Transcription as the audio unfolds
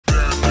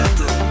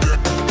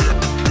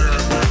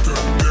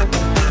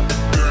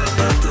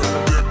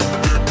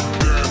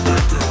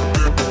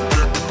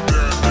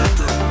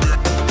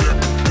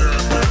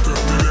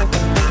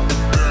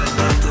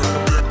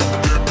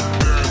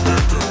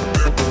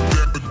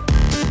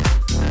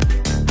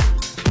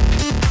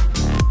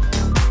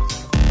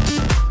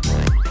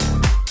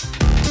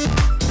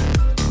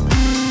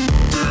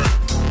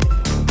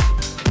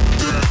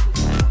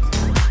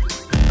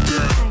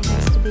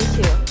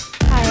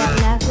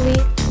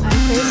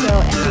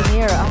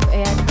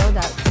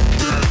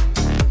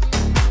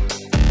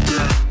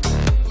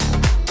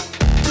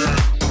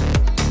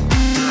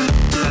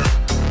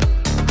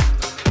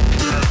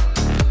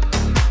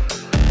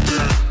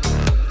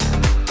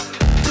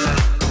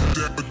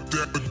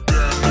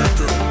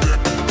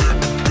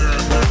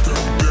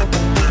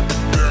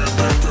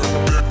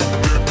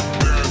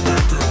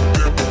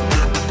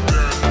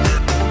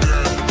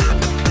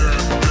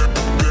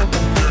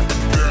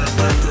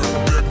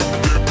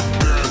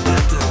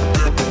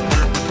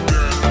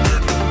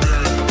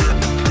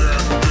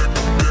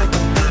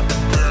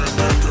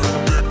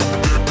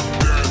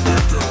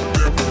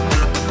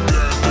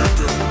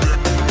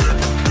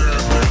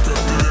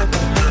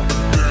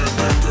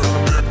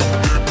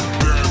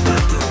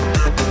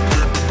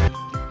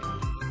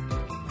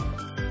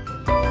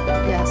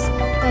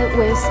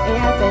this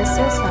AI-based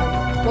system,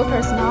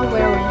 workers not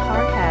wearing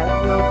hard hat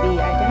will be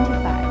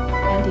identified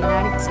and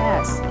denied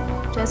access.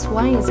 Just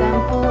one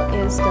example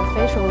is the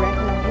facial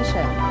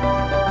recognition.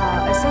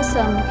 A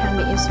system can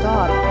be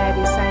installed at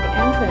the site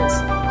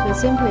entrance to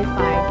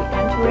simplify the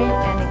entering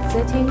and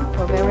exiting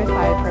for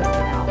verified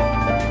personnel.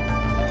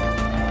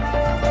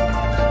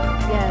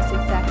 Yes,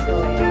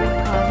 exactly.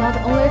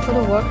 Not only for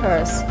the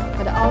workers,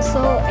 but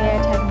also AI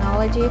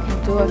technology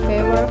can do a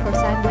favor for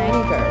site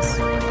managers.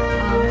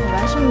 On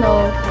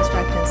conventional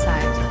construction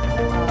site,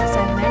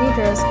 site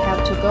managers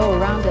have to go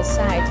around the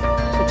site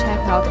to check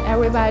out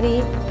everybody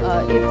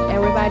if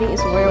everybody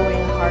is wearing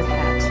a hard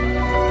hat.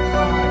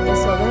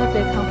 It's a little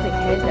bit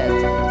complicated,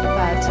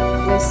 but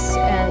with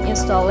an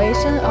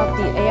installation of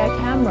the AI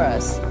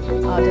cameras,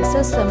 the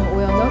system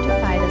will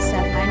notify the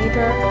site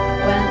manager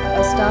when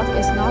a staff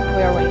is not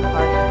wearing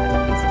hard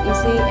hat. It's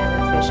easy and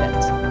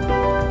efficient.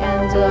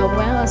 And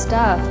when a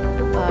staff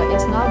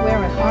is not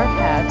wearing hard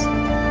hat,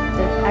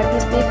 the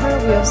IP speaker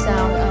will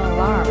sound an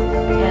alarm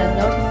and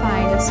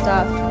notify the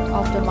staff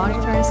of the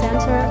monitoring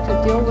center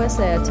to deal with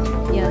it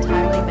in a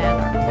timely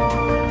manner.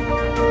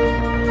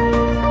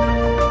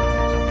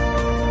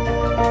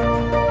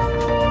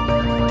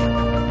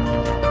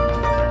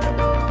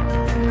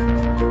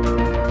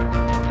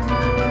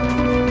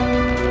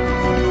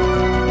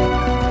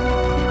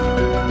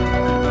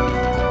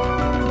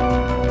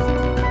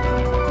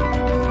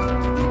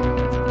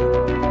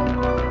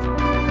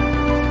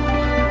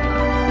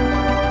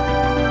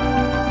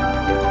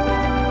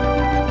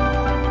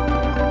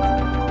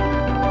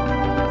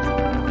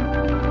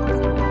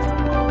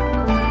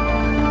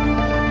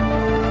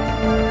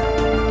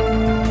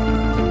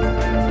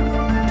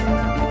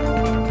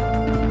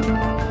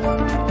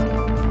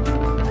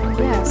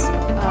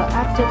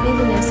 After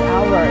business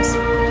hours,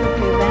 to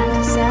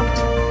prevent theft,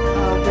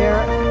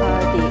 where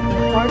the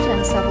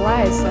important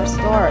supplies are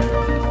stored,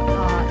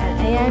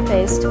 an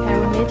AI-based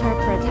perimeter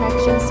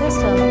protection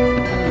system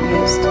can be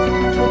used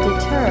to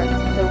deter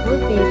the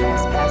would-be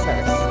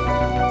trespassers.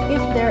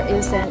 If there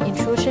is an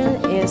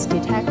intrusion is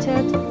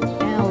detected,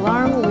 an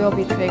alarm will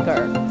be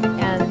triggered,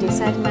 and the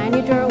site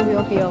manager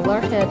will be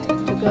alerted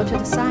to go to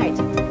the site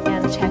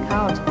and check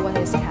out what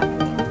is happening.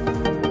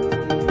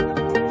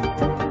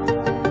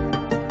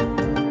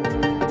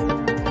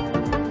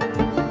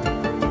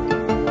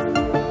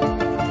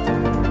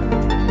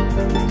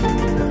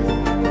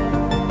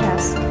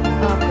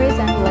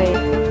 Presently,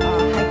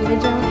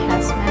 Hikvision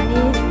has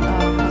many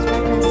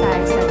construction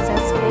site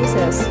success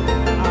cases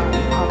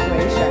in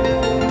operation.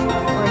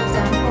 For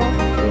example,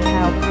 we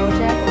have a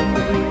project in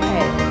the UK,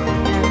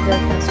 and the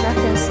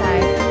construction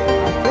site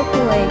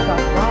frequently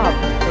got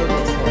robbed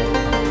previously.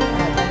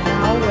 And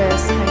now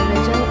with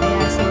Hikvision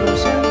AI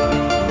solution,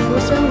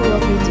 intrusion will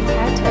be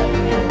detected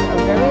and a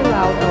very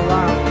loud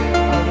alarm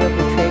will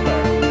be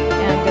triggered,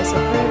 and the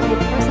security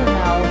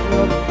personnel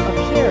will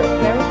appear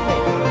very quick.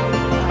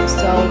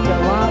 So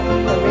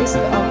the risk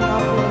of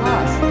property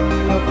loss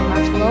will be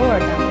much lower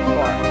than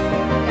before.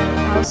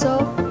 And also,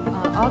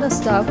 all the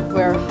staff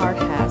wear hard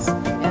hats,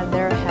 and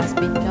there has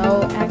been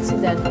no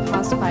accident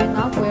caused by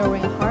not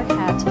wearing hard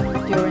hat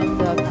during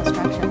the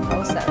construction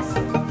process.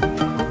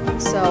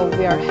 So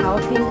we are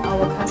helping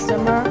our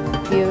customer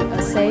build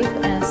a safe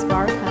and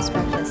smart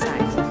construction